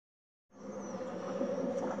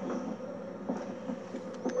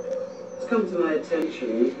come to my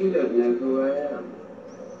attention, you don't know who I am.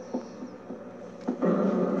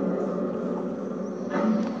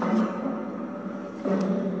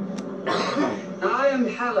 I am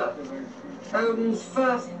Hela, Odin's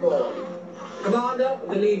firstborn, commander of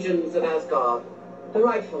the legions of Asgard, the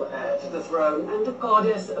rightful heir to the throne, and the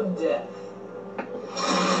goddess of death.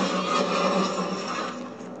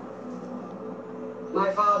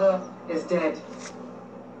 My father is dead,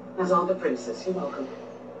 as are the princes. You're welcome.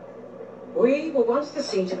 We were once the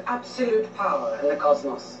seat of absolute power in the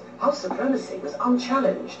cosmos. Our supremacy was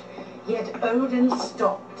unchallenged, yet Odin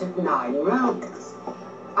stopped at 9 rounds.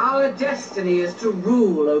 Our destiny is to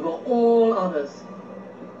rule over all others,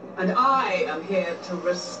 and I am here to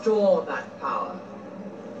restore that power.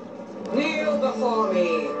 Kneel before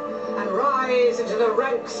me and rise into the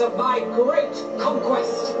ranks of my great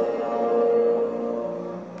conquest.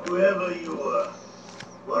 Whoever you are,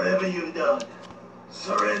 whatever you've done,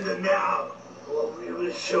 surrender now, or we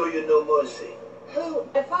will show you no mercy.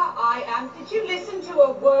 Whoever I am, did you listen to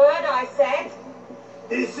a word I said?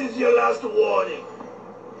 This is your last warning.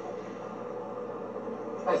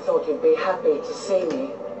 I thought you'd be happy to see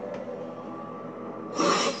me.